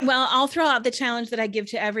Well, I'll throw out the challenge that I give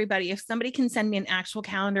to everybody. If somebody can send me an actual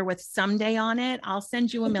calendar with someday on it, I'll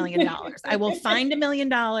send you $1 million. I will find $1 million,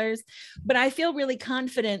 but I feel really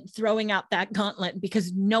confident throwing out that gauntlet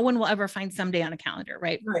because no one will ever find someday on a calendar,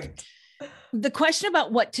 right? Right. The question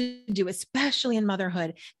about what to do, especially in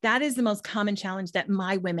motherhood, that is the most common challenge that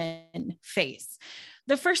my women face.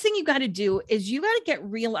 The first thing you got to do is you got to get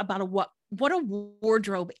real about what a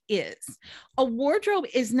wardrobe is. A wardrobe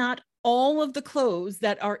is not all of the clothes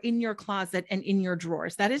that are in your closet and in your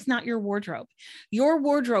drawers. That is not your wardrobe. Your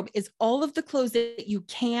wardrobe is all of the clothes that you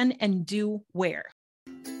can and do wear.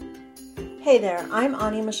 Hey there, I'm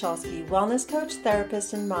Ani Michalski, wellness coach,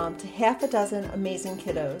 therapist, and mom to half a dozen amazing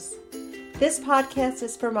kiddos. This podcast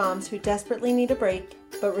is for moms who desperately need a break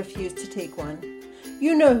but refuse to take one.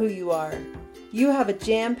 You know who you are. You have a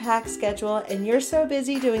jam-packed schedule and you're so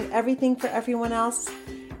busy doing everything for everyone else,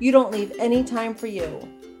 you don't leave any time for you.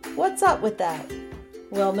 What's up with that?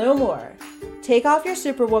 Well, no more. Take off your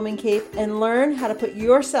Superwoman cape and learn how to put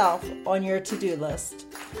yourself on your to-do list.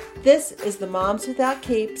 This is the Moms Without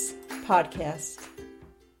Capes podcast.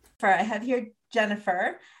 I have here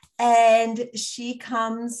Jennifer, and she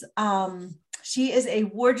is a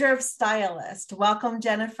wardrobe stylist. Welcome,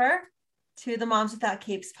 Jennifer, to the Moms Without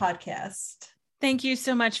Capes podcast. Thank you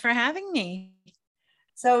so much for having me.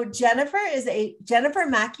 So Jennifer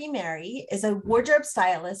Mackey Mary is a wardrobe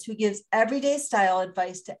stylist who gives everyday style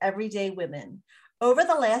advice to everyday women. Over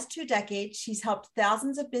the last 2 decades, she's helped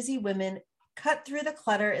thousands of busy women cut through the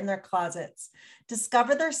clutter in their closets,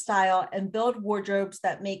 discover their style, and build wardrobes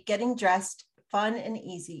that make getting dressed fun and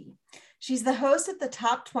easy. She's the host of the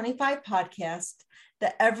Top 25 podcast,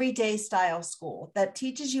 The Everyday Style School, that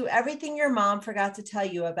teaches you everything your mom forgot to tell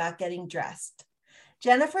you about getting dressed.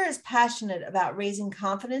 Jennifer is passionate about raising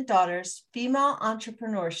confident daughters, female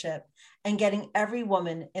entrepreneurship, and getting every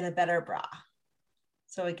woman in a better bra.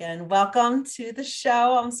 So again, welcome to the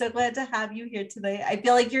show. I'm so glad to have you here today. I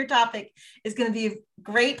feel like your topic is going to be of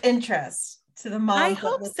great interest to the moms. I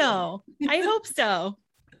hope so.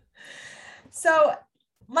 So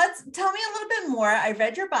tell me a little bit more. I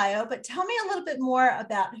read your bio, but tell me a little bit more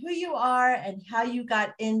about who you are and how you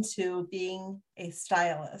got into being a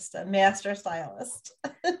stylist, a master stylist.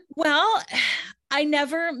 Well, I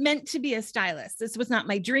never meant to be a stylist. This was not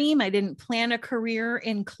my dream. I didn't plan a career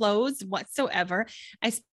in clothes whatsoever.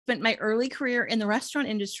 I spent my early career in the restaurant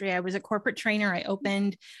industry. I was a corporate trainer. I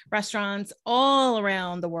opened restaurants all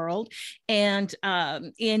around the world. And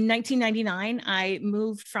in 1999, I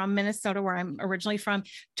moved from Minnesota, where I'm originally from,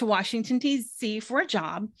 to Washington, D.C. for a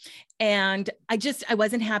job. And I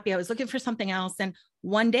wasn't happy. I was looking for something else. And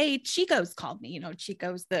one day Chico's called me,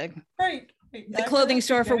 Chico's the clothing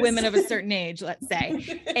store for women of a certain age, let's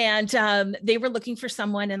say. And they were looking for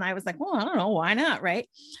someone. And I was like, well, I don't know, why not? Right.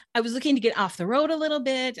 I was looking to get off the road a little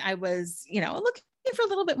bit. I was, looking for a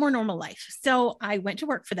little bit more normal life. So I went to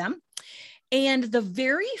work for them. And the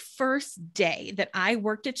very first day that I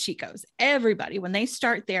worked at Chico's, everybody, when they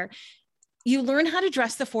start there, you learn how to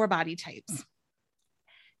dress the 4 body types.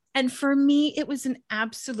 And for me, it was an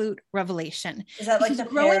absolute revelation. Is that like the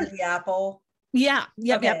pear, the apple? Yeah.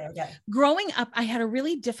 Yep. Okay. Growing up, I had a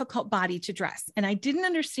really difficult body to dress, and I didn't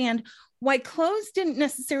understand why clothes didn't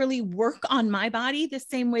necessarily work on my body the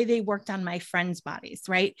same way they worked on my friends' bodies.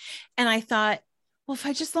 Right. And I thought, well, if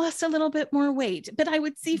I just lost a little bit more weight, but I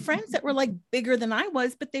would see friends that were like bigger than I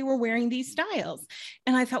was, but they were wearing these styles.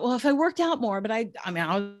 And I thought, well, if I worked out more, but I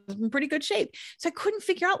was in pretty good shape. So I couldn't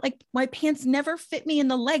figure out like why pants never fit me in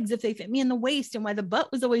the legs if they fit me in the waist, and why the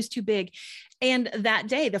butt was always too big. And that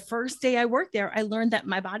day, the first day I worked there, I learned that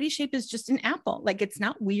my body shape is just an apple. Like, it's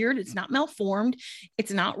not weird. It's not malformed.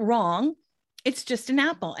 It's not wrong. It's just an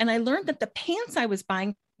apple. And I learned that the pants I was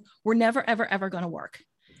buying were never, ever, ever going to work.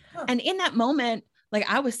 Huh. And in that moment, like,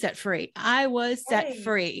 I was set free.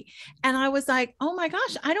 Free. And I was like, oh my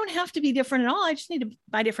gosh, I don't have to be different at all. I just need to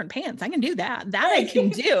buy different pants. I can do that. I can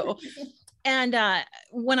do. And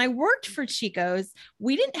when I worked for Chico's,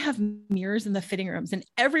 we didn't have mirrors in the fitting rooms. And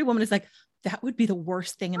every woman is like, that would be the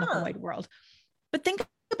worst thing in the whole wide world. But think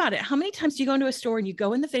about it. How many times do you go into a store and you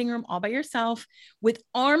go in the fitting room all by yourself with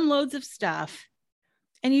armloads of stuff,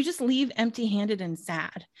 and you just leave empty-handed and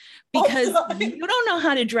sad because you don't know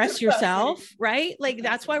how to dress yourself, right? Like,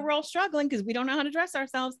 that's why we're all struggling, because we don't know how to dress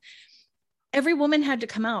ourselves. Every woman had to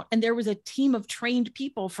come out, and there was a team of trained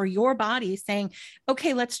people for your body saying,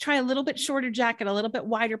 okay, let's try a little bit shorter jacket, a little bit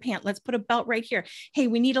wider pant. Let's put a belt right here. Hey,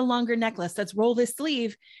 we need a longer necklace. Let's roll this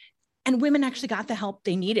sleeve. And women actually got the help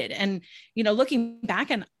they needed. And, looking back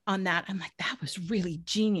on that, I'm like, that was really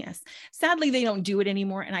genius. Sadly, they don't do it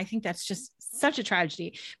anymore. And I think that's just such a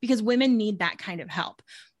tragedy, because women need that kind of help.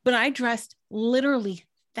 But I dressed literally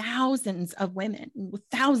thousands of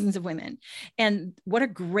women. And what a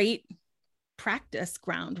great practice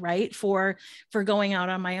ground, right? For going out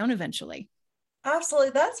on my own eventually. Absolutely.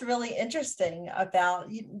 That's really interesting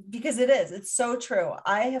because it's so true.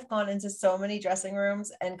 I have gone into so many dressing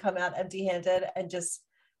rooms and come out empty-handed and just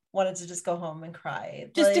wanted to just go home and cry.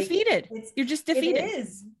 Just defeated. You're just defeated. It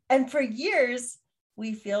is. And for years,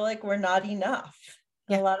 we feel like we're not enough.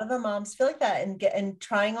 Yeah. A lot of the moms feel like that, and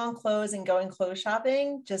trying on clothes and going clothes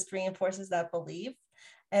shopping just reinforces that belief.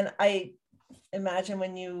 And I imagine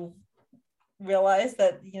when you realize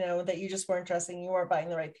that, that you just weren't dressing, you weren't buying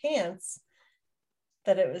the right pants,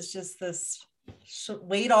 that it was just this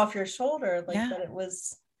weight off your shoulder, that it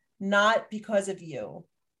was not because of you.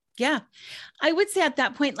 Yeah. I would say at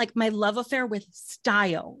that point, like my love affair with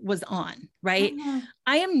style was on, right? Mm-hmm.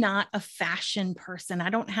 I am not a fashion person. I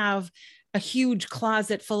don't have a huge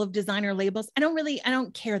closet full of designer labels. I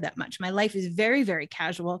don't care that much. My life is very, very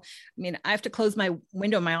casual. I mean, I have to close my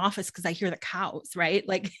window in my office because I hear the cows, right?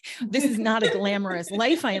 Like this is not a glamorous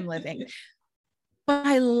life I am living. But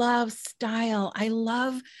I love style. I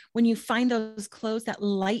love when you find those clothes that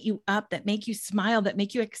light you up, that make you smile, that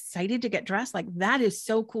make you excited to get dressed. Like that is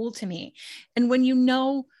so cool to me. And when you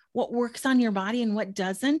know what works on your body and what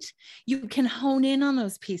doesn't, you can hone in on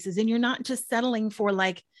those pieces. And you're not just settling for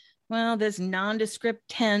like, well, this nondescript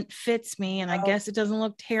tent fits me and I guess it doesn't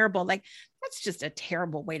look terrible. Like that's just a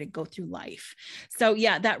terrible way to go through life. So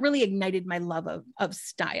yeah, that really ignited my love of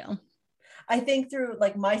style. I think through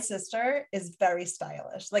like my sister is very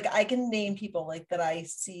stylish. Like I can name people like that I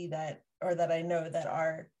see that, or that I know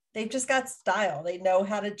that they've just got style. They know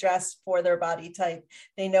how to dress for their body type.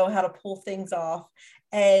 They know how to pull things off.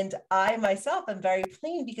 And I myself am very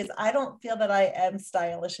plain because I don't feel that I am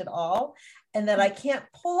stylish at all. And that I can't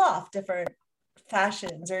pull off different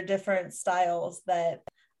fashions or different styles that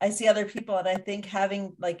I see other people. And I think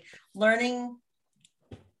learning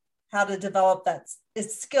how to develop that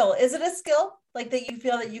is skill. Is it a skill like that you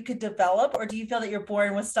feel that you could develop, or do you feel that you're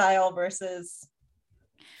born with style versus?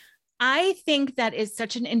 I think that is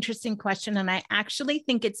such an interesting question. And I actually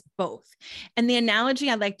think it's both. And the analogy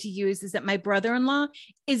I like to use is that my brother-in-law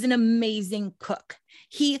is an amazing cook.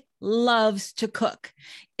 He loves to cook.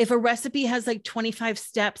 If a recipe has like 25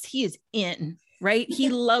 steps, he is in. Right? He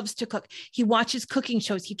loves to cook. He watches cooking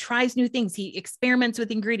shows. He tries new things. He experiments with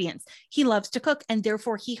ingredients. He loves to cook, and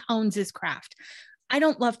therefore he hones his craft. I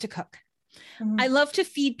don't love to cook. Mm-hmm. I love to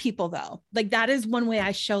feed people though. Like that is one way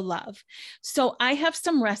I show love. So I have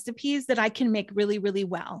some recipes that I can make really, really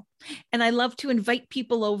well. And I love to invite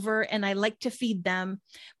people over and I like to feed them.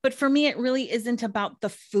 But for me, it really isn't about the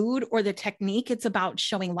food or the technique. It's about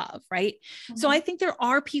showing love, right? Mm-hmm. So I think there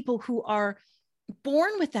are people who are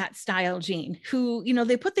born with that style gene who,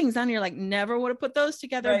 they put things on, you're like, never would have put those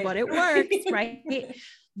together, right. But it works, right?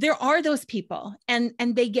 There are those people and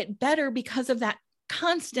they get better because of that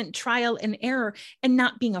constant trial and error and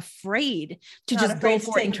not being afraid to just go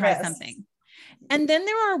for it and try something. And then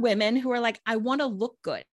there are women who are like, I want to look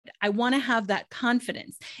good. I want to have that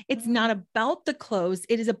confidence. It's not about the clothes.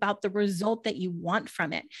 It is about the result that you want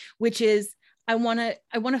from it, which is I want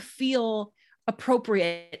to feel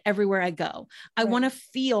appropriate everywhere I go. I want to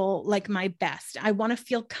feel like my best. I want to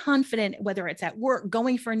feel confident, whether it's at work,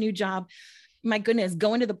 going for a new job, my goodness,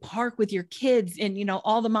 going to the park with your kids and,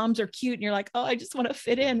 all the moms are cute and you're like, oh, I just want to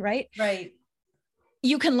fit in. Right. Right.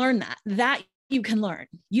 You can learn that you can learn.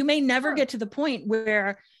 You may never get to the point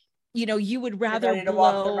where, you would rather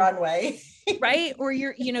walk the runway, right? Or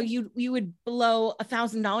you would blow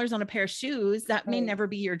 $1,000 on a pair of shoes. That may never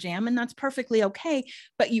be your jam, and that's perfectly okay.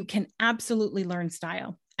 But you can absolutely learn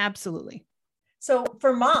style. Absolutely. So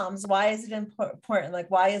for moms, why is it important? Like,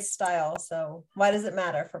 why is style? So why does it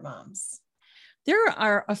matter for moms? There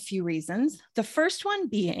are a few reasons. The first one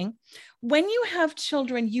being, when you have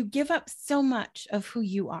children, you give up so much of who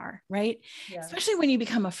you are, right? Yes. Especially when you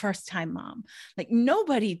become a first-time mom. Like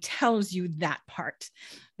nobody tells you that part,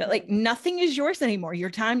 but like nothing is yours anymore. Your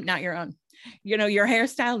time, not your own. Your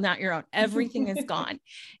hairstyle, not your own. Everything is gone.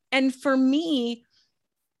 And for me,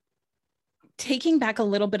 taking back a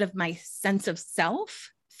little bit of my sense of self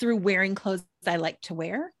through wearing clothes I like to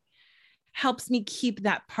wear helps me keep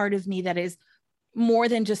that part of me that is more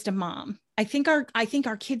than just a mom. I think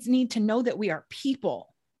our kids need to know that we are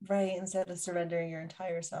people. Right. Instead of surrendering your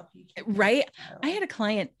entire self. Right. I had a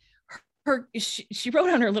client, she wrote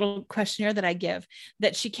on her little questionnaire that I give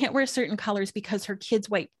that she can't wear certain colors because her kids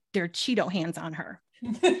wipe their Cheeto hands on her.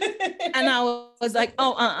 And I was like,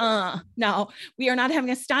 no, we are not having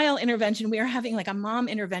a style intervention. We are having like a mom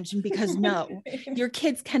intervention because no, your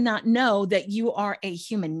kids cannot know that you are a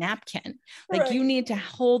human napkin. Like you need to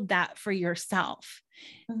hold that for yourself.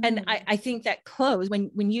 And I think that clothes,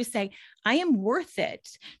 when you say, I am worth it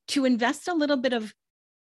to invest a little bit of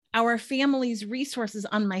our family's resources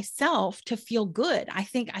on myself to feel good. I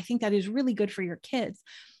think that is really good for your kids.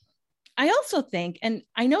 I also think, and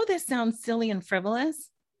I know this sounds silly and frivolous,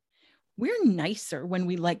 we're nicer when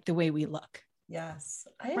we like the way we look. Yes,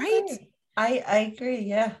 I right? agree. I agree.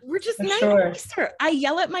 Yeah. We're just nicer. Sure. I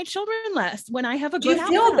yell at my children less when I have a good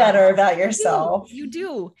outfit. You feel better about yourself. You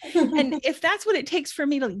do. And if that's what it takes for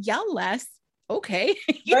me to yell less, okay.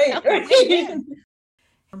 Right.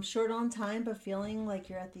 I'm short on time, but feeling like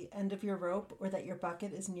you're at the end of your rope or that your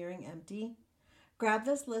bucket is nearing empty? Grab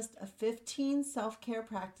this list of 15 self-care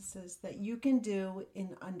practices that you can do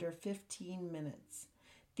in under 15 minutes.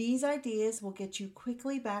 These ideas will get you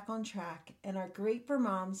quickly back on track and are great for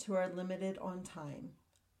moms who are limited on time.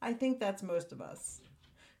 I think that's most of us.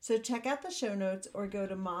 So check out the show notes or go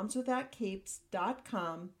to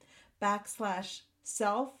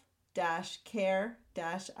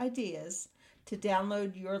momswithoutcapes.com/self-care-ideas to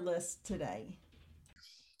download your list today.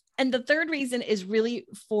 And the third reason is really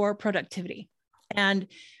for productivity. And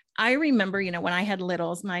I remember, when I had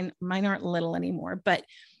littles, mine aren't little anymore, but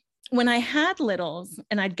when I had littles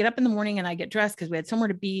and I'd get up in the morning and I'd get dressed because we had somewhere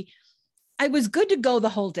to be, I was good to go the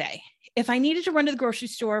whole day. If I needed to run to the grocery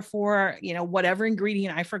store for, whatever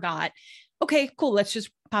ingredient I forgot, okay, cool. Let's just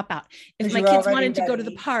pop out. If my kids wanted to go to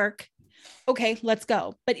the park, okay, let's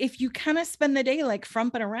go. But if you kind of spend the day like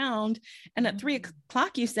frumping around and at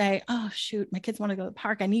 3:00 you say, oh shoot, my kids want to go to the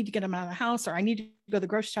park. I need to get them out of the house, or I need to go to the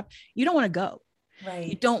grocery shop. You don't want to go. Right.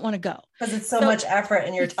 You don't want to go. Because it's so much effort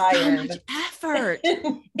and you're tired. So much effort.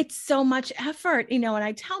 It's so much effort, and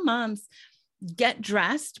I tell moms, get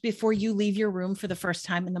dressed before you leave your room for the first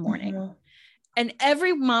time in the morning. Mm-hmm. And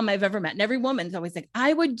every mom I've ever met and every woman's always like,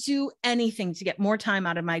 I would do anything to get more time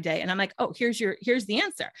out of my day. And I'm like, oh, here's the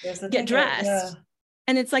answer. Get dressed. Yeah.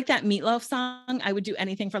 And it's like that Meatloaf song. I would do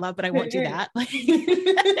anything for love, but I won't do that. Like,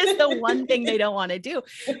 that is the one thing they don't want to do.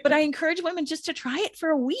 But I encourage women just to try it for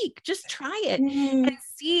a week. Just try it and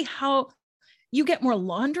see how you get more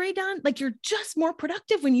laundry done. Like, you're just more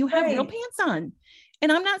productive when you have real pants on.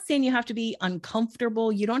 And I'm not saying you have to be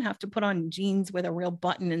uncomfortable. You don't have to put on jeans with a real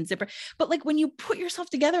button and zipper. But like, when you put yourself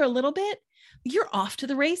together a little bit, you're off to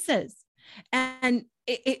the races. And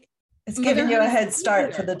it's giving you a head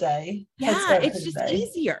start for the day. Yeah, it's just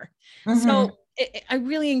easier. Mm-hmm. So I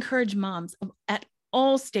really encourage moms at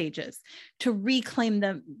all stages to reclaim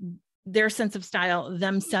their sense of style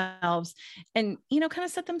themselves and, kind of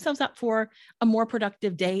set themselves up for a more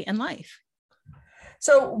productive day in life.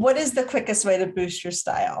 So what is the quickest way to boost your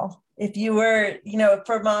style? If you were,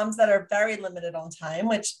 for moms that are very limited on time,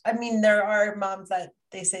 which, there are moms that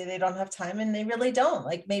they say they don't have time and they really don't.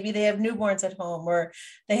 Like, maybe they have newborns at home or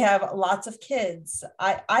they have lots of kids.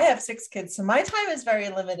 I have 6 kids, so my time is very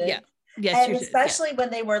limited. Yeah. Yes, and especially when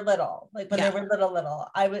they were little, they were little,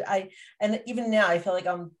 and even now I feel like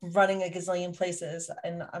I'm running a gazillion places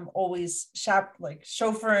and I'm always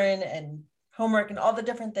chauffeuring and homework and all the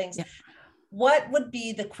different things. Yeah. What would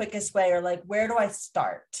be the quickest way, or where do I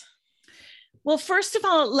start? Well, first of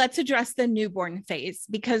all, let's address the newborn phase,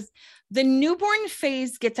 because the newborn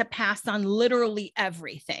phase gets a pass on literally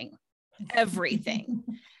everything,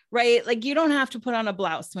 right? Like, you don't have to put on a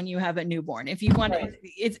blouse when you have a newborn. If you want,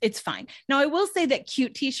 it's fine. Now, I will say that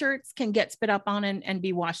cute t-shirts can get spit up on and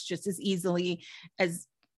be washed just as easily as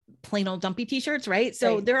plain old dumpy t-shirts, right?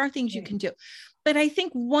 So there are things you can do. But I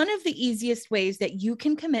think one of the easiest ways that you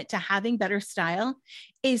can commit to having better style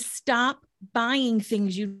is stop buying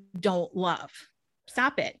things you don't love.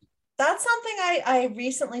 Stop it. That's something I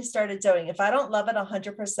recently started doing. If I don't love it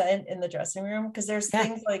 100% in the dressing room, because there's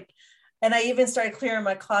things and I even started clearing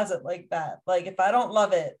my closet like that. Like, if I don't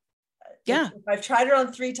love it, if I've tried it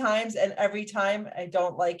on 3 times and every time I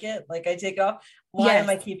don't like it, I take it off, why am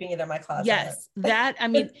I keeping it in my closet? Yes,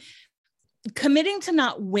 committing to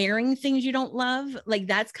not wearing things you don't love,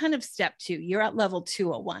 that's kind of step 2. You're at level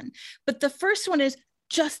 201. But the first one is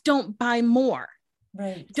just don't buy more.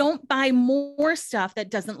 Right. Don't buy more stuff that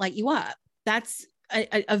doesn't light you up. That's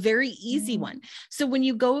a very easy one. So when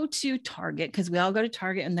you go to Target, because we all go to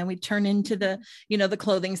Target and then we turn into the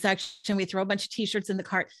clothing section, we throw a bunch of t-shirts in the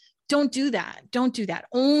cart. Don't do that. Don't do that.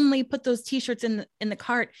 Only put those t-shirts in the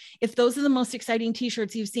cart if those are the most exciting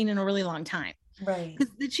t-shirts you've seen in a really long time. Right.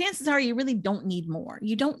 Because the chances are you really don't need more.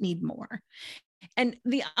 You don't need more. And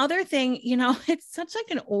the other thing, it's such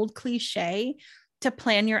an old cliche to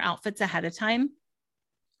plan your outfits ahead of time.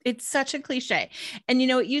 It's such a cliche. And,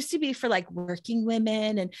 it used to be for working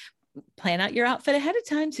women and plan out your outfit ahead of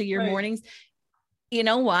time. So your mornings, You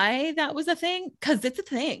know why that was a thing? Because it's a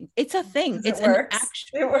thing. It's a thing. It's It works.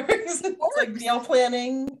 It works. It's like meal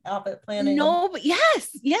planning, outfit planning. No, but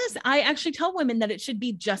yes. I actually tell women that it should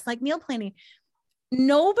be just like meal planning.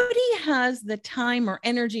 Nobody has the time or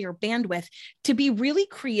energy or bandwidth to be really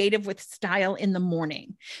creative with style in the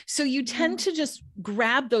morning. So you tend to just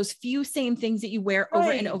grab those few same things that you wear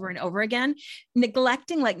over and over and over again,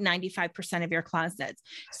 neglecting like 95% of your closets.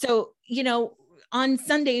 So, you know, on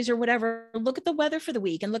Sundays or whatever, look at the weather for the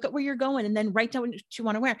week and look at where you're going and then write down what you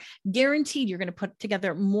want to wear. Guaranteed, you're going to put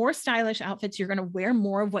together more stylish outfits. You're going to wear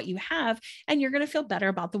more of what you have, and you're going to feel better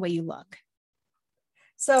about the way you look.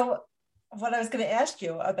 So what I was going to ask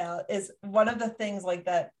you about is one of the things like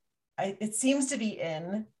that, it seems to be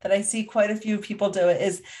in that I see quite a few people do it,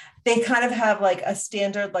 is they kind of have like a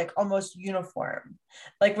standard, like almost uniform,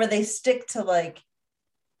 like where they stick to like,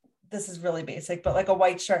 this is really basic, but like a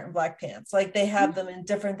white shirt and black pants, like they have them in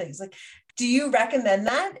different things. Like, do you recommend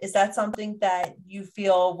that? Is that something that you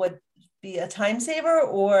feel would be a time saver,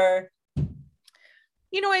 or?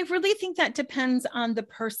 You know, I really think that depends on the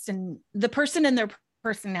person and their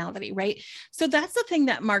personality, right? So that's the thing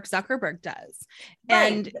that Mark Zuckerberg does.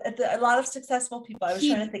 Right. And a lot of successful people, I was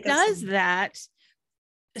trying to think of does that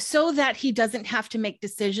so that he doesn't have to make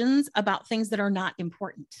decisions about things that are not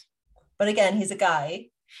important. But again, he's a guy.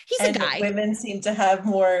 He's a guy. Women seem to have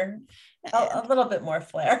more, a little bit more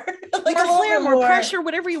flair. Like more flair, more pressure,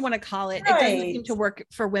 whatever you want to call it. Right. It doesn't seem to work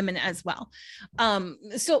for women as well.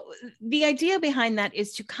 So the idea behind that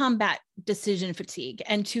is to combat decision fatigue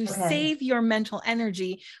and to save your mental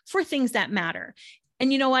energy for things that matter.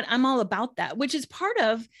 And you know what? I'm all about that, which is part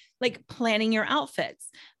of like planning your outfits.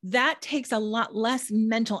 That takes a lot less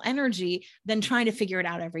mental energy than trying to figure it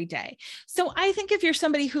out every day. So I think if you're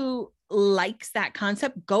somebody who likes that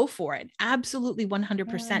concept, go for it. Absolutely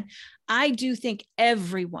 100%. I do think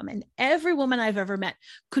every woman I've ever met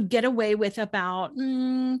could get away with about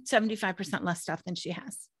 75% less stuff than she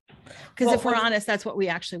has. Because if we're honest, that's what we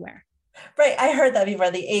actually wear. Right. I heard that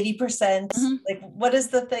before, the 80%, like what is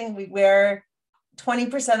the thing we wear?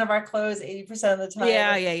 20% of our clothes, 80% of the time.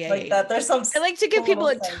 Yeah. Like that. There's some. I like to give people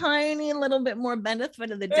a tiny little bit more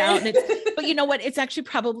benefit of the doubt. And but you know what? It's actually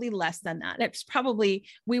probably less than that. It's probably,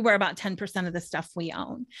 we wear about 10% of the stuff we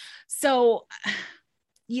own. So,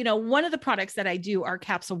 you know, one of the products that I do are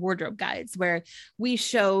capsule wardrobe guides where we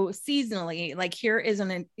show seasonally, like here's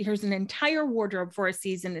an entire wardrobe for a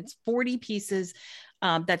season. It's 40 pieces.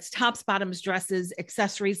 That's tops, bottoms, dresses,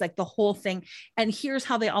 accessories, like the whole thing. And here's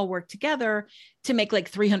how they all work together to make like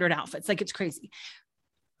 300 outfits. Like it's crazy.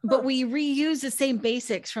 But we reuse the same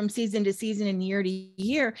basics from season to season and year to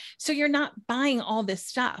year. So you're not buying all this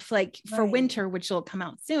stuff like for winter, which will come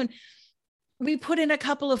out soon. We put in a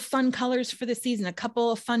couple of fun colors for the season, a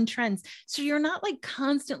couple of fun trends. So you're not like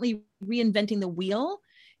constantly reinventing the wheel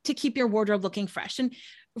to keep your wardrobe looking fresh. And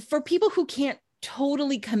for people who can't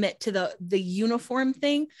totally commit to the uniform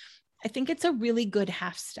thing, I think it's a really good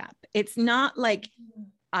half step. It's not like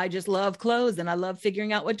I just love clothes and I love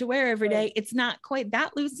figuring out what to wear every day. It's not quite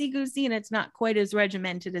that loosey-goosey and it's not quite as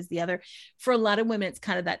regimented as the other. For a lot of women, it's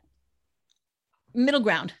kind of that middle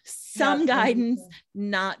ground, some guidance,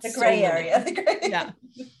 not the gray area. Yeah.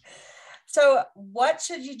 So what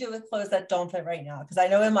should you do with clothes that don't fit right now? Because I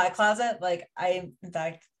know in my closet, like in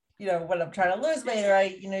fact, you know, when I'm trying to lose weight or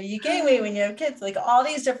you gain weight when you have kids, like all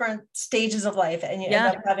these different stages of life. And you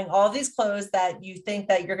end up having all these clothes that you think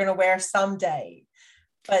that you're going to wear someday,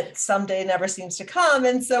 but someday never seems to come.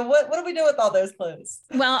 And so what do we do with all those clothes?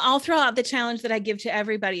 Well, I'll throw out the challenge that I give to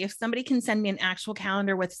everybody. If somebody can send me an actual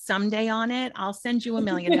calendar with someday on it, I'll send you $1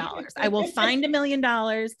 million. I will find $1 million,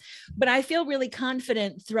 but I feel really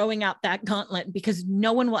confident throwing out that gauntlet because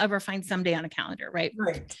no one will ever find someday on a calendar. Right.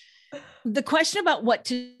 The question about what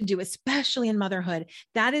to do, especially in motherhood,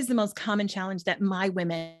 that is the most common challenge that my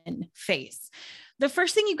women face. The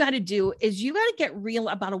first thing you got to do is you got to get real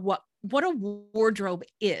about what a wardrobe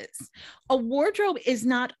is. A wardrobe is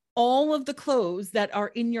not all of the clothes that are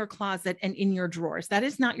in your closet and in your drawers. That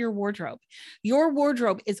is not your wardrobe. Your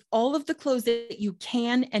wardrobe is all of the clothes that you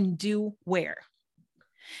can and do wear.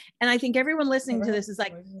 And I think everyone listening to this is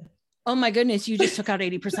like, oh my goodness, you just took out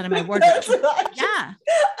 80% of my wardrobe. I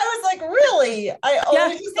was like, really? I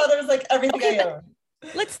always just thought it was like everything I own.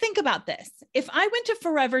 Let's think about this. If I went to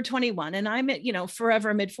Forever 21 and I'm at,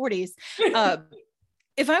 forever mid-40s,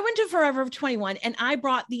 if I went to Forever 21 and I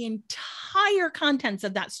brought the entire contents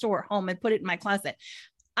of that store home and put it in my closet,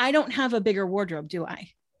 I don't have a bigger wardrobe, do I?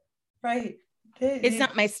 Right. It's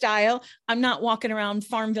not my style. I'm not walking around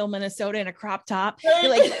Farmville, Minnesota in a crop top.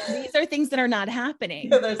 Like these are things that are not happening.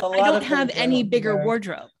 There's a lot I don't have any bigger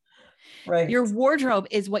wardrobe. Right. Your wardrobe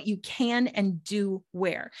is what you can and do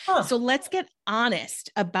wear. Huh. So let's get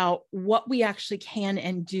honest about what we actually can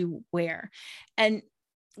and do wear. And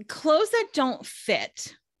clothes that don't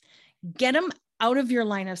fit, get them out of your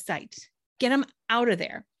line of sight. Get them out of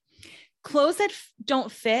there. Clothes that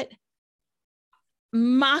don't fit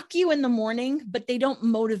mock you in the morning, but they don't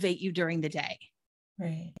motivate you during the day.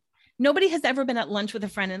 Right. Nobody has ever been at lunch with a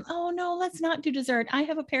friend and, oh no, let's not do dessert. I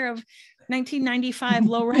have a pair of 1995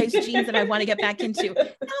 low-rise jeans that I want to get back into.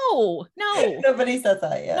 No. Nobody says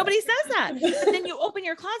that yet. Nobody says that. But then you open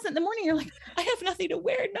your closet in the morning, you're like, I have nothing to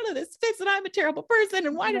wear. None of this fits and I'm a terrible person.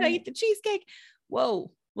 And why did I eat the cheesecake?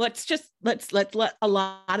 Whoa, let's let a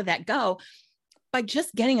lot of that go by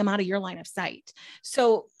just getting them out of your line of sight.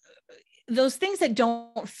 So those things that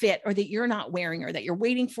don't fit or that you're not wearing or that you're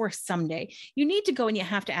waiting for someday, you need to go and you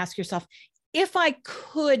have to ask yourself, if I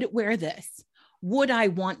could wear this, would I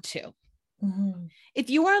want to? Mm-hmm. If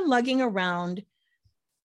you are lugging around,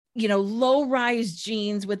 low-rise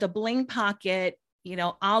jeans with a bling pocket,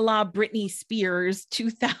 a la Britney Spears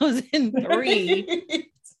 2003,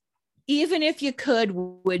 even if you could,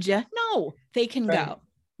 would you? No, they can go.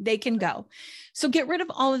 They can go. So get rid of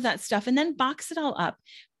all of that stuff and then box it all up.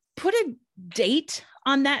 Put a date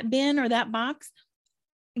on that bin or that box.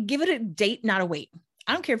 Give it a date, not a weight.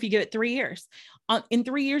 I don't care if you give it 3 years. In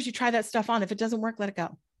 3 years, you try that stuff on. If it doesn't work, let it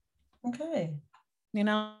go. Okay. And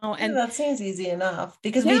that seems easy enough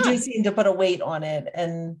because we do seem to put a weight on it,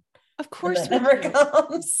 and of course it never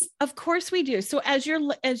comes. Of course we do. So as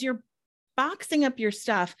you're boxing up your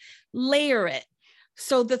stuff, layer it.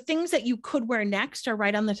 So the things that you could wear next are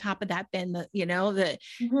right on the top of that bin. The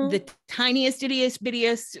tiniest, ittiest,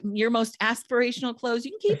 bittiest, your most aspirational clothes.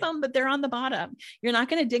 You can keep them, but they're on the bottom. You're not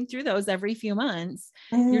going to dig through those every few months.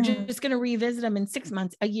 You're just going to revisit them in 6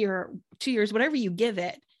 months, a year, 2 years, whatever you give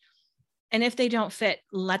it. And if they don't fit,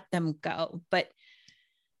 let them go. But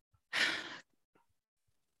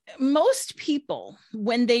most people,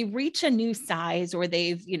 when they reach a new size or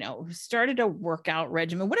they've, started a workout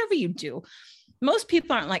regimen, whatever you do, most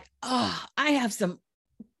people aren't like, oh, I have some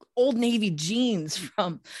Old Navy jeans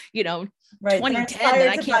from, 2010 that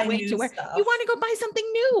I can't wait to wear. Stuff. You want to go buy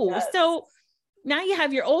something new. Yes. So now you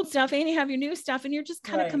have your old stuff and you have your new stuff and you're just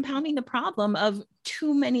kind of compounding the problem of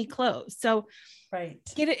too many clothes. So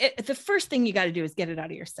get it. The first thing you got to do is get it out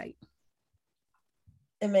of your sight.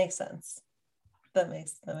 It makes sense. That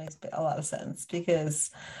makes a lot of sense because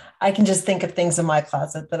I can just think of things in my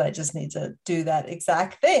closet that I just need to do that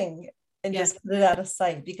exact thing and just put it out of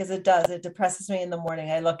sight because it depresses me in the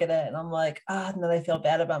morning. I look at it and I'm like, and then I feel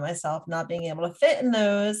bad about myself not being able to fit in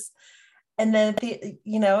those. And then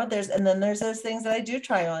there's those things that I do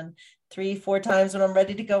try on 3-4 times when I'm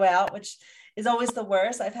ready to go out, which is always the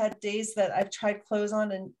worst. I've had days that I've tried clothes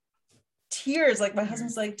on and tears, like my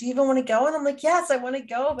husband's like, do you even want to go? And I'm like, yes, I want to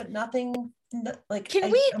go, but nothing. Like,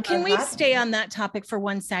 can we stay on that topic for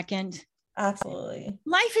 1 second? Absolutely.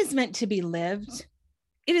 Life is meant to be lived.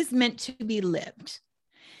 It is meant to be lived.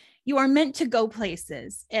 You are meant to go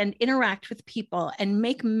places and interact with people and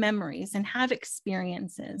make memories and have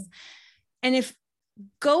experiences. And if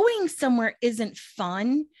going somewhere isn't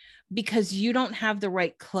fun because you don't have the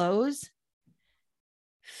right clothes,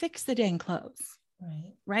 fix the dang clothes.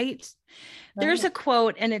 Right. There's a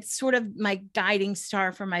quote, and it's sort of my guiding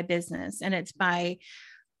star for my business. And it's by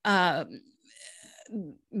Diana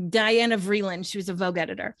Vreeland. She was a Vogue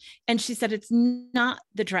editor. And she said, it's not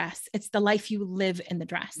the dress, it's the life you live in the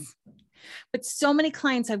dress. But so many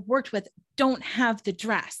clients I've worked with don't have the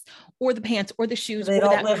dress or the pants or the shoes or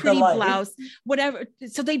that pretty blouse, whatever.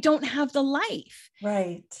 So they don't have the life.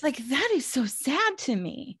 Right. Like that is so sad to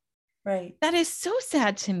me. Right. That is so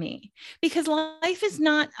sad to me because life is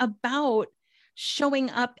not about showing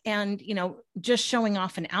up and, just showing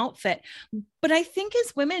off an outfit. But I think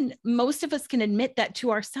as women, most of us can admit that to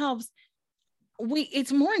ourselves.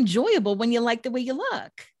 It's more enjoyable when you like the way you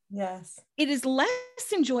look. Yes. It is less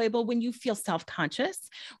enjoyable when you feel self-conscious,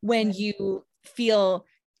 when you feel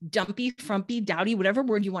dumpy, frumpy, dowdy, whatever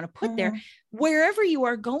word you want to put there. Wherever you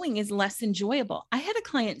are going is less enjoyable. I had a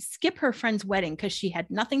client skip her friend's wedding because she had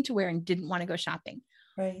nothing to wear and didn't want to go shopping.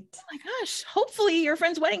 Right. Oh my gosh. Hopefully your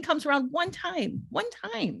friend's wedding comes around one time.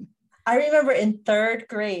 I remember in 3rd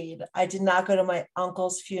grade, I did not go to my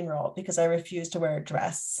uncle's funeral because I refused to wear a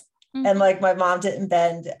dress. And like my mom didn't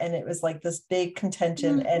bend and it was like this big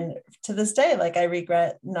contention. And to this day, like I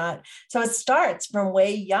regret not. So it starts from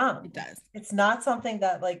way young. It does. It's not something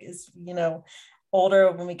that like is, older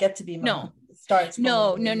when we get to be mom. No. It starts.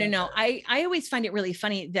 No. I always find it really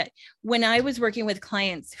funny that when I was working with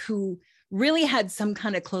clients who really had some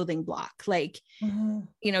kind of clothing block. Like, do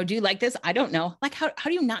you like this? I don't know. Like, how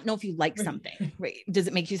do you not know if you like something? Right? Does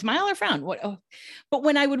it make you smile or frown? What? Oh. But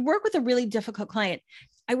when I would work with a really difficult client,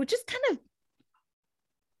 I would just kind of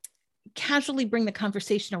casually bring the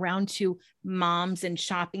conversation around to moms and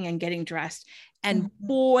shopping and getting dressed. And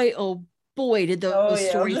boy, oh boy, did those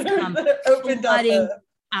stories come flooding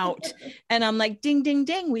out. And I'm like, ding, ding,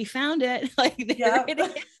 ding, we found it. Like, there it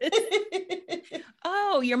is.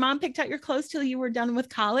 Oh, your mom picked out your clothes till you were done with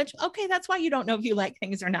college. Okay, that's why you don't know if you like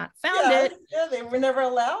things or not. Found it. Yeah, they were never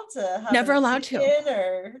allowed to. Never allowed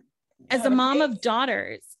to. As a mom of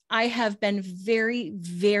daughters, I have been very,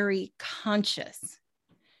 very conscious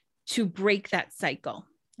to break that cycle,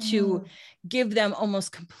 to give them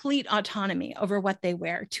almost complete autonomy over what they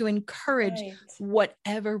wear, to encourage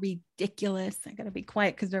whatever ridiculous, I got to be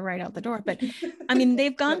quiet because they're right out the door. But I mean,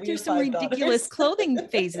 they've gone through some ridiculous clothing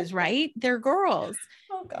phases, right? They're girls.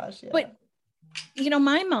 Oh gosh. Yeah. But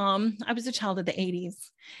my mom, I was a child of the 80s,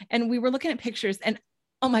 and we were looking at pictures, and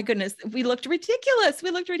oh my goodness, we looked ridiculous.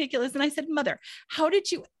 And I said, Mother, how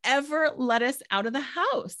did you ever let us out of the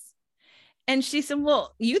house? And she said,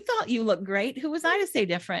 well, you thought you looked great. Who was I to say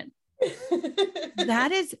different?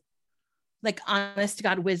 That is like honest to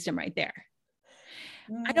God wisdom right there.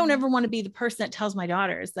 I don't ever want to be the person that tells my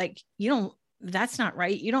daughters, like, that's not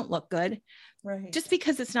right. You don't look good. Right. Just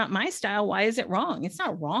because it's not my style. Why is it wrong? It's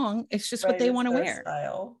not wrong. It's just what they want to wear.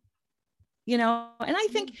 Style. And I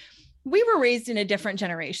think we were raised in a different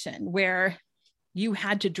generation where you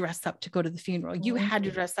had to dress up to go to the funeral. You had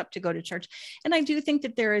to dress up to go to church. And I do think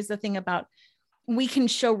that there is a thing about, we can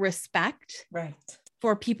show respect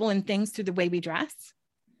for people and things through the way we dress.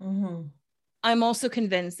 I'm also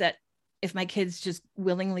convinced that if my kids just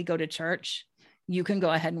willingly go to church, you can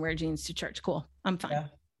go ahead and wear jeans to church. Cool. I'm fine. Yeah.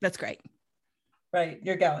 That's great. Right.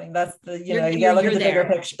 You're going. That's the, you gotta look at the bigger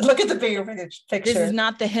picture. Look at the bigger picture. This is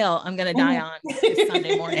not the hill I'm going to die on this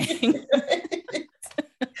Sunday morning.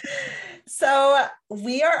 So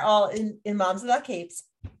we are all in Moms Without Capes.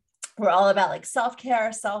 We're all about like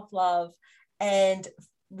self-care, self-love, and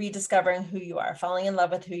rediscovering who you are, falling in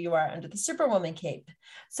love with who you are under the Superwoman cape.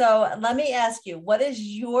 So let me ask you, what is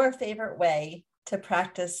your favorite way to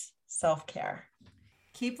practice self-care?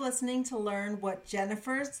 Keep listening to learn what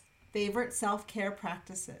Jennifer's favorite self-care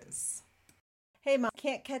practice is. Hey Mom,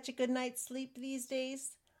 can't catch a good night's sleep these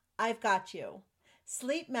days? I've got you.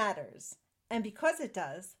 Sleep matters. And because it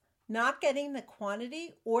does, not getting the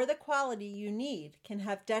quantity or the quality you need can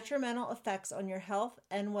have detrimental effects on your health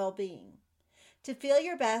and well-being. To feel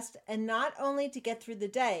your best, and not only to get through the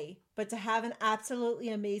day, but to have an absolutely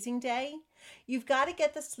amazing day, you've got to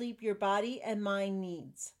get the sleep your body and mind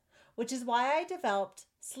needs, which is why I developed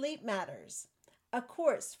Sleep Matters, a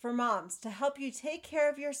course for moms to help you take care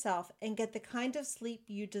of yourself and get the kind of sleep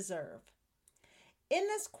you deserve. In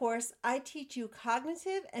this course, I teach you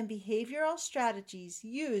cognitive and behavioral strategies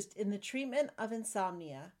used in the treatment of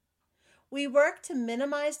insomnia. We work to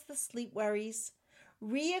minimize the sleep worries,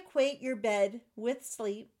 reequate your bed with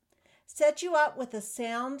sleep, set you up with a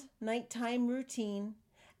sound nighttime routine,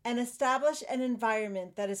 and establish an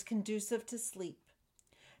environment that is conducive to sleep.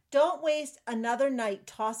 Don't waste another night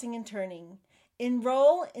tossing and turning.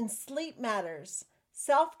 Enroll in Sleep Matters,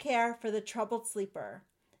 self-care for the troubled sleeper.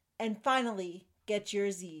 And finally, get your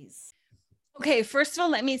Z's. Okay, first of all,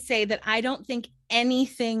 let me say that I don't think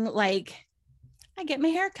anything like I get my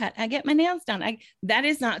hair cut, I get my nails done. That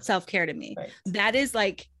is not self-care to me. Right. That is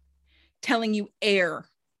like telling you air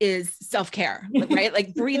is self-care, right?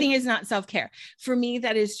 Like breathing is not self-care. For me,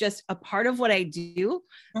 that is just a part of what I do.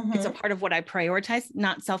 It's a part of what I prioritize,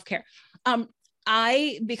 not self-care.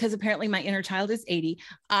 Because apparently my inner child is 80.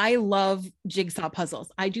 I love jigsaw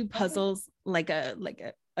puzzles. I do puzzles like a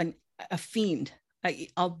fiend.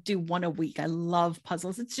 I'll do one a week. I love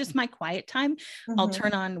puzzles. It's just my quiet time. I'll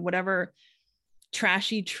turn on whatever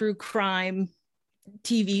trashy true crime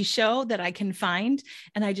TV show that I can find,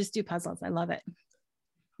 and I just do puzzles. I love it.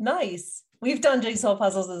 Nice. We've done jigsaw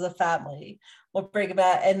puzzles as a family. We'll break them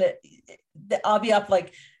out, and I'll be up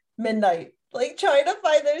like midnight, like trying to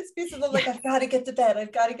find those pieces. I'm like, I've got to get to bed.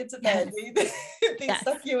 Yes. They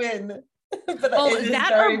suck you in. But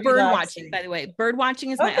that or bird watching, by the way. Bird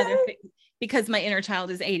watching is my other thing, because my inner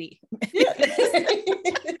child is 80. Yeah.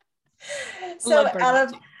 So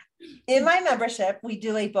in my membership, we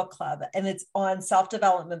do a book club, and it's on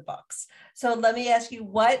self-development books. So let me ask you,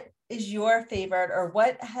 what is your favorite, or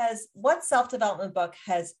what self-development book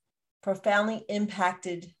has profoundly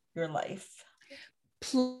impacted your life?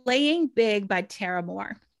 Playing Big by Tara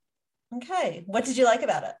Moore. Okay. What did you like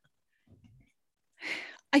about it?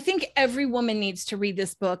 I think every woman needs to read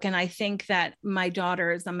this book. And I think that my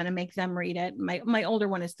daughters, I'm going to make them read it. My older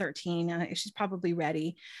one is 13 and she's probably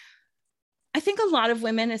ready. I think a lot of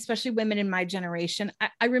women, especially women in my generation,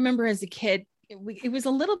 I remember as a kid, it was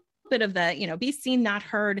a little bit of the, be seen, not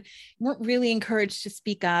heard, weren't really encouraged to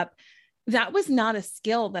speak up. That was not a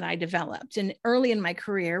skill that I developed. And early in my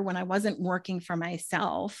career, when I wasn't working for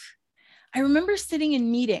myself, I remember sitting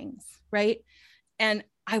in meetings, right? And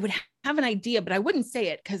I would have an idea, but I wouldn't say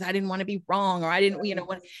it because I didn't want to be wrong, or I didn't,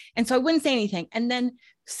 and so I wouldn't say anything. And then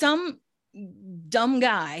some dumb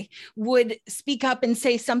guy would speak up and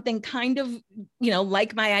say something kind of,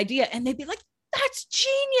 like my idea. And they'd be like, that's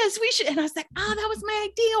genius. We should. And I was like, oh, that was my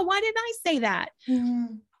idea. Why didn't I say that? Mm-hmm.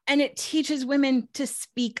 And it teaches women to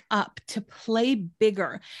speak up, to play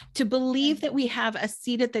bigger, to believe that we have a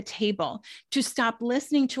seat at the table, to stop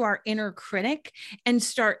listening to our inner critic and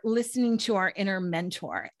start listening to our inner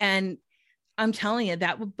mentor. And I'm telling you,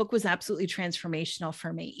 that book was absolutely transformational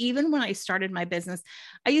for me. Even when I started my business,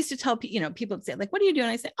 I used to tell people would say, like, what are you doing?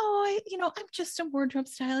 I say, oh, I'm just a wardrobe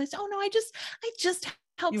stylist. Oh no, I just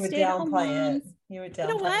help stay-at-home moms. You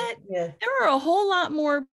know what? Yeah. There are a whole lot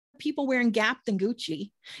more people wearing Gap than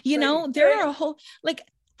Gucci. There are a whole,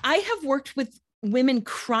 I have worked with women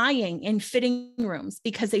crying in fitting rooms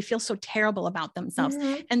because they feel so terrible about themselves.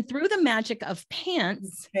 Mm-hmm. And through the magic of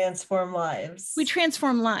pants, we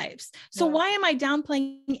transform lives. So why am I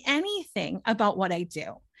downplaying anything about what I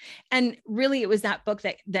do? And really, it was that book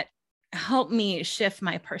that helped me shift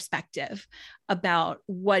my perspective about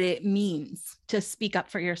what it means to speak up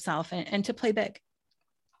for yourself and to play big.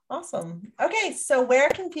 Awesome. Okay. So where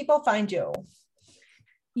can people find you?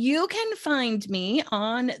 You can find me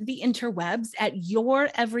on the interwebs at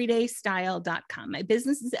youreverydaystyle.com. My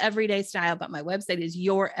business is Everyday Style, but my website is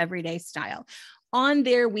Your Everyday Style. On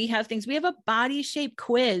there, we have things. We have a body shape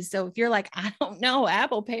quiz. So if you're like, I don't know,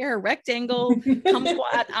 apple, pear, rectangle,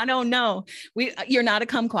 kumquat, I don't know. You're not a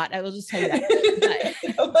kumquat. I will just tell you that.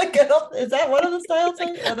 But, oh my God. Is that one of the styles?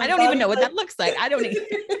 I don't even know what that looks like. I don't even.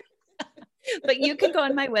 But you can go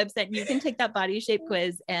on my website and you can take that body shape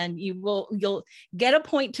quiz and you'll get a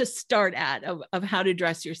point to start at of how to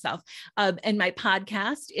dress yourself. And my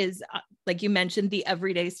podcast is, like you mentioned, the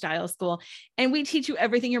Everyday Style School. And we teach you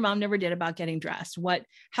everything your mom never did about getting dressed,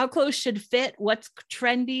 how clothes should fit, what's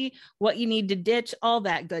trendy, what you need to ditch, all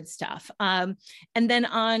that good stuff. And then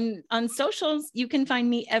on socials, you can find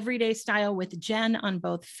me Everyday Style with Jen on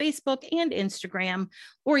both Facebook and Instagram,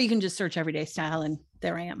 or you can just search Everyday Style and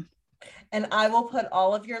there I am. And I will put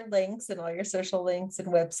all of your links and all your social links and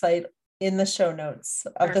website in the show notes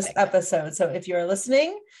of this episode. So if you're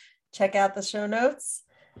listening, check out the show notes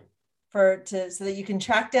so that you can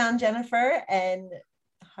track down Jennifer and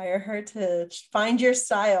hire her to find your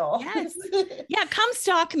style. Yes. Yeah. Come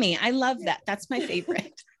stalk me. I love that. That's my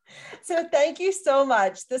favorite. So thank you so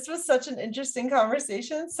much. This was such an interesting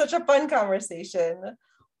conversation, such a fun conversation.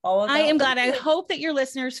 I am glad. I hope that your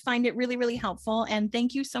listeners find it really, really helpful. And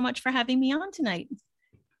thank you so much for having me on tonight.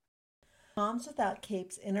 Moms Without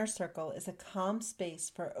Capes Inner Circle is a calm space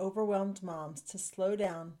for overwhelmed moms to slow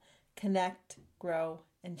down, connect, grow,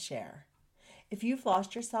 and share. If you've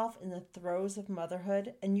lost yourself in the throes of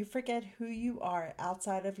motherhood and you forget who you are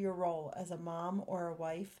outside of your role as a mom or a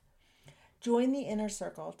wife, join the Inner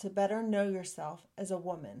Circle to better know yourself as a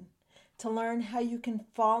woman, to learn how you can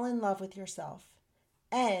fall in love with yourself,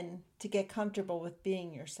 and to get comfortable with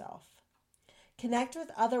being yourself. Connect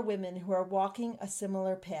with other women who are walking a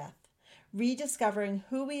similar path, rediscovering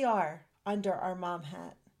who we are under our mom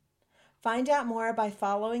hat. Find out more by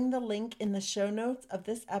following the link in the show notes of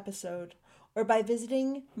this episode or by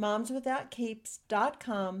visiting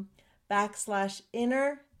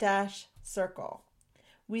momswithoutcapes.com/inner-circle.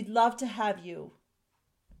 We'd love to have you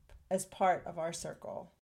as part of our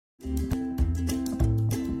circle.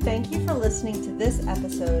 Thank you for listening to this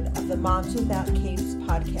episode of the Moms Without Capes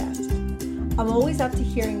podcast. I'm always up to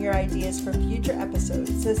hearing your ideas for future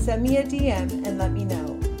episodes, so send me a DM and let me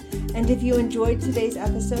know. And if you enjoyed today's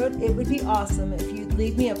episode, it would be awesome if you'd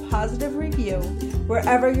leave me a positive review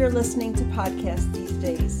wherever you're listening to podcasts these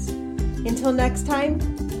days. Until next time,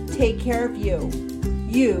 take care of you.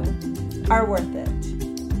 You are worth it.